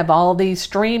TV, you have all these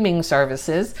streaming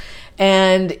services.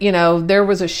 And, there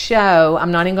was a show,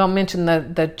 I'm not even going to mention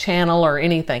the channel or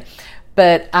anything,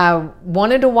 but I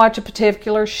wanted to watch a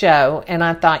particular show. And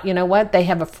I thought, you know what? They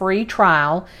have a free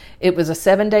trial. It was a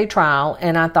 7-day trial.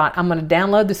 And I thought, I'm going to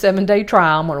download the 7-day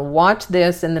trial. I'm going to watch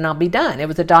this and then I'll be done. It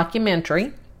was a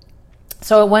documentary.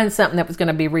 So it wasn't something that was going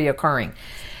to be reoccurring.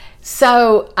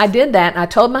 So I did that, and I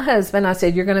told my husband, I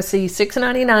said, you're going to see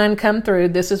 $6.99 come through.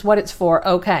 This is what it's for.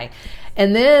 Okay.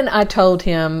 And then I told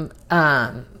him,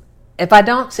 if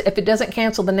it doesn't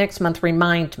cancel the next month,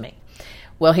 remind me.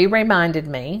 Well, he reminded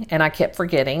me, and I kept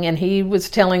forgetting, and he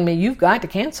was telling me, you've got to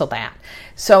cancel that.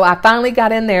 So I finally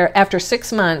got in there. After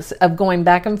 6 months of going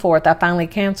back and forth, I finally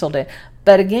canceled it.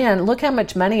 But again, look how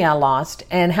much money I lost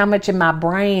and how much in my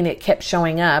brain it kept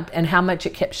showing up and how much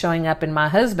it kept showing up in my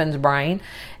husband's brain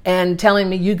and telling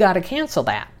me, you got to cancel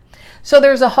that. So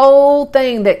there's a whole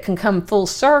thing that can come full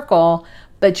circle,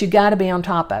 but you got to be on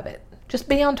top of it. Just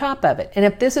be on top of it. And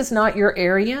if this is not your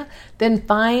area, then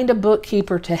find a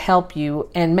bookkeeper to help you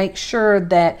and make sure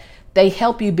that they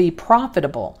help you be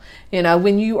profitable.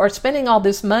 When you are spending all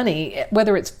this money,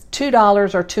 whether it's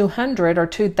 $2 or $200 or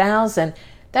 $2,000,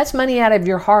 that's money out of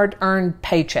your hard-earned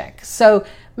paycheck. So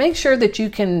make sure that you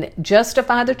can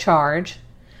justify the charge.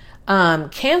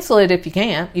 Cancel it if you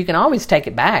can't. You can always take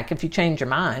it back if you change your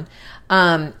mind.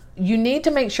 You need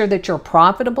to make sure that you're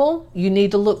profitable. You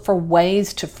need to look for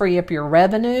ways to free up your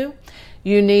revenue.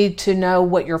 You need to know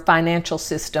what your financial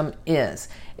system is.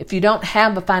 If you don't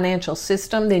have a financial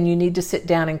system, then you need to sit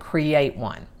down and create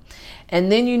one.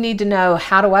 And then you need to know,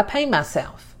 how do I pay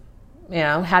myself?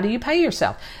 How do you pay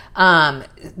yourself?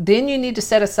 Then you need to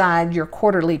set aside your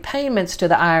quarterly payments to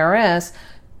the IRS,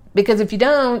 because if you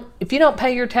don't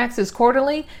pay your taxes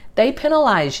quarterly, they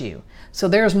penalize you. So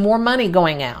there's more money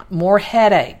going out, more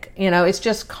headache. It's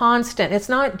just constant. It's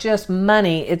not just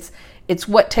money. It's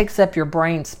what takes up your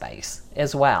brain space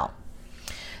as well.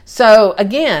 So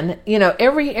again,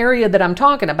 every area that I'm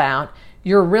talking about,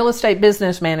 your real estate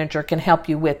business manager can help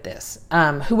you with this,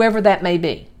 whoever that may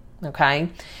be. Okay.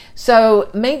 So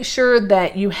make sure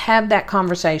that you have that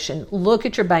conversation. Look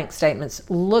at your bank statements.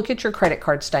 Look at your credit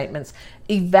card statements.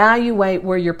 Evaluate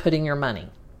where you're putting your money.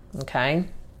 Okay.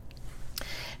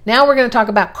 Now we're going to talk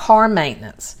about car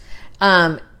maintenance.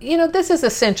 This is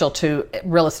essential to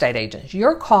real estate agents.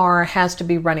 Your car has to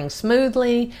be running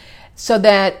smoothly so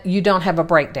that you don't have a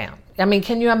breakdown. I mean,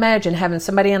 can you imagine having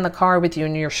somebody in the car with you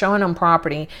and you're showing them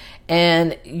property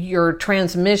and your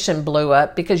transmission blew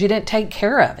up because you didn't take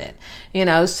care of it?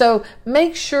 So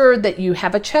make sure that you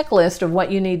have a checklist of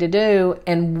what you need to do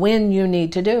and when you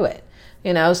need to do it.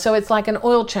 So it's like an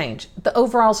oil change, the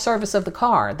overall service of the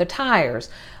car, the tires,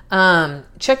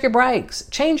 check your brakes,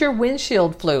 change your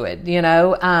windshield fluid,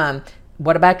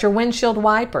 what about your windshield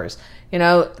wipers?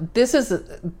 This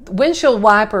is windshield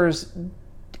wipers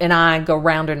and I go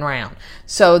round and round.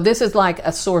 So this is like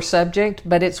a sore subject,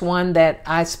 but it's one that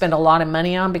I spend a lot of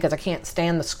money on because I can't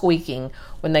stand the squeaking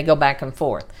when they go back and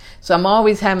forth. So I'm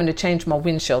always having to change my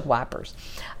windshield wipers.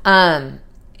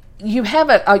 You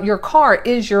have your car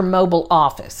is your mobile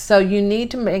office. So you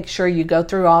need to make sure you go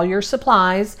through all your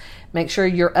supplies, make sure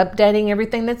you're updating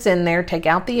everything that's in there, take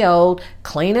out the old,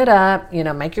 clean it up,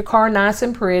 make your car nice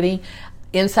and pretty.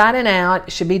 Inside and out.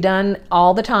 It should be done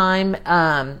all the time.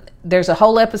 There's a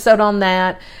whole episode on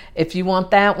that. If you want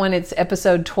that one, it's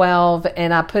episode 12,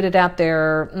 and I put it out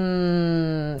there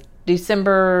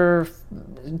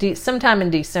sometime in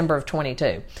December of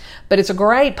 22. But it's a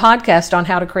great podcast on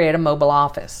how to create a mobile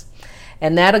office.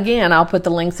 And that, again, I'll put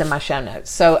the links in my show notes.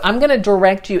 So I'm going to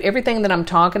direct you, everything that I'm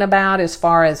talking about as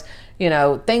far as,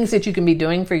 things that you can be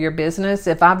doing for your business.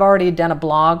 If I've already done a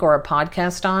blog or a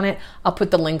podcast on it, I'll put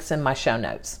the links in my show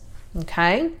notes.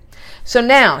 Okay? So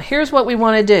now, here's what we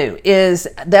want to do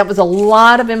that was a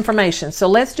lot of information. So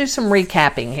let's do some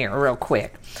recapping here real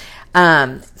quick.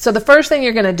 So the first thing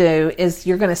you're going to do is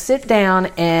you're going to sit down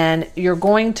and you're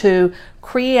going to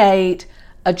create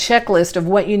a checklist of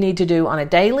what you need to do on a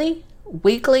daily,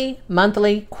 weekly,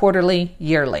 monthly, quarterly,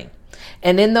 yearly.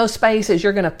 And in those spaces,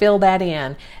 you're going to fill that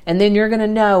in, and then you're going to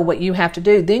know what you have to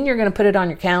do. Then you're going to put it on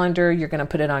your calendar. You're going to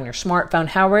put it on your smartphone,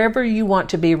 however you want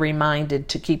to be reminded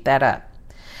to keep that up.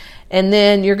 And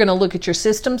then you're going to look at your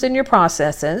systems and your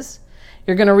processes.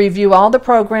 You're going to review all the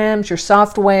programs, your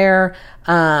software,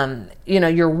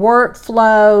 your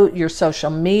workflow, your social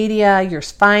media, your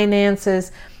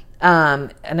finances.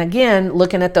 And again,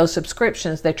 looking at those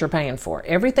subscriptions that you're paying for.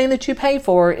 Everything that you pay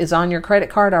for is on your credit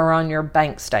card or on your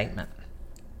bank statement.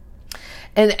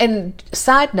 And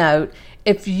side note,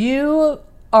 if you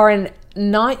are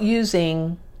not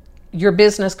using your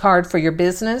business card for your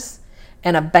business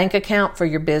and a bank account for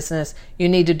your business, you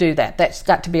need to do that. That's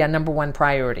got to be a number one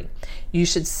priority. You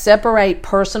should separate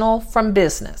personal from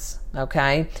business,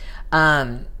 okay?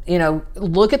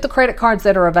 Look at the credit cards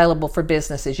that are available for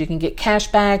businesses. You can get cash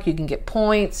back, you can get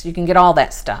points, you can get all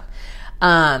that stuff.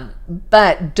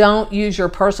 But don't use your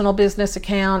personal business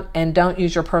account and don't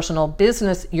use your personal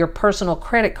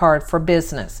credit card for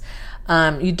business.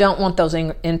 You don't want those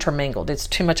intermingled. It's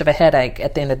too much of a headache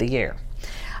at the end of the year.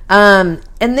 And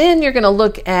then you're going to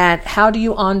look at how do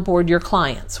you onboard your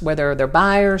clients, whether they're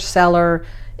buyer, seller,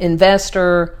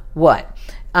 investor, what.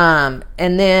 And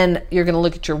then you're going to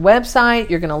look at your website.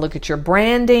 You're going to look at your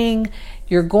branding.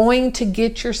 You're going to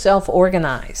get yourself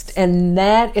organized, and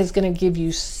that is going to give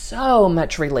you so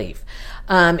much relief.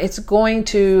 It's going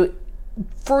to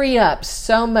free up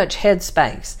so much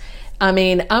headspace. I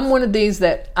mean, I'm one of these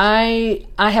that I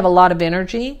have a lot of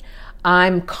energy.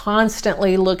 I'm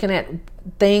constantly looking at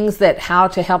things how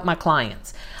to help my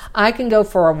clients. I can go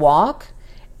for a walk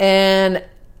and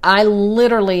I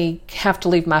literally have to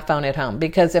leave my phone at home,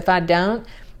 because if I don't,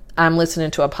 I'm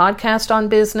listening to a podcast on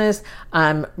business.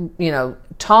 I'm,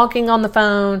 talking on the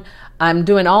phone. I'm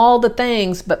doing all the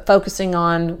things, but focusing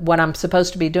on what I'm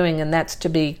supposed to be doing, and that's to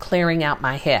be clearing out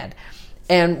my head.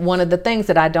 And one of the things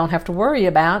that I don't have to worry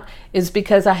about is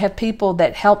because I have people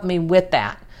that help me with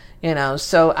that.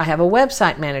 So I have a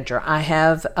website manager. I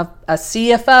have a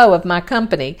CFO of my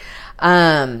company.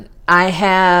 I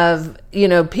have,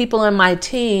 people in my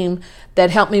team that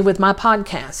help me with my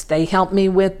podcast. They help me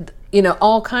with,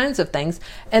 all kinds of things.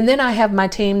 And then I have my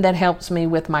team that helps me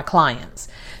with my clients.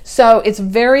 So it's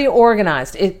very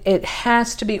organized. It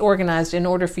has to be organized in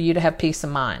order for you to have peace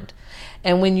of mind.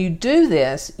 And when you do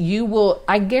this,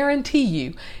 I guarantee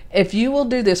you, if you will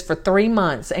do this for 3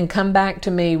 months and come back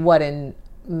to me, in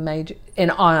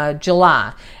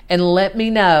July, and let me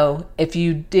know if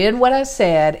you did what I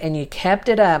said and you kept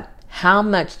it up, how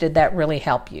much did that really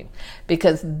help you?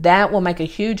 Because that will make a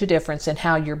huge difference in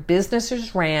how your business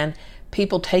is ran.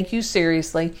 People take you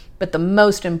seriously, but the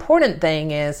most important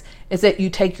thing is that you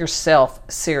take yourself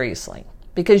seriously,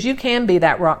 because you can be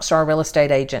that rock star real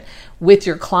estate agent with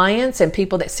your clients and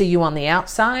people that see you on the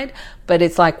outside, but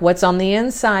it's like what's on the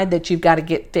inside that you've got to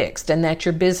get fixed, and that's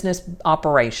your business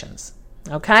operations.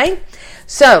 Okay,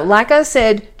 so like I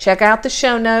said, check out the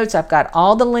show notes. I've got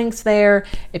all the links there.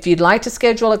 If you'd like to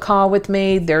schedule a call with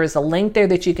me, there is a link there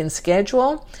that you can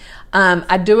schedule.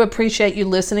 I do appreciate you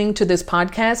listening to this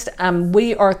podcast.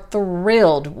 We are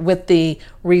thrilled with the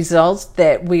results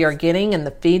that we are getting and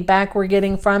the feedback we're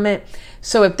getting from it.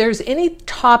 So if there's any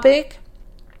topic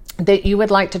that you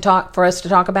would like for us to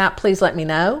talk about, please let me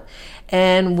know,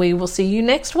 and we will see you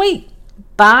next week.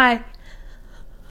 Bye.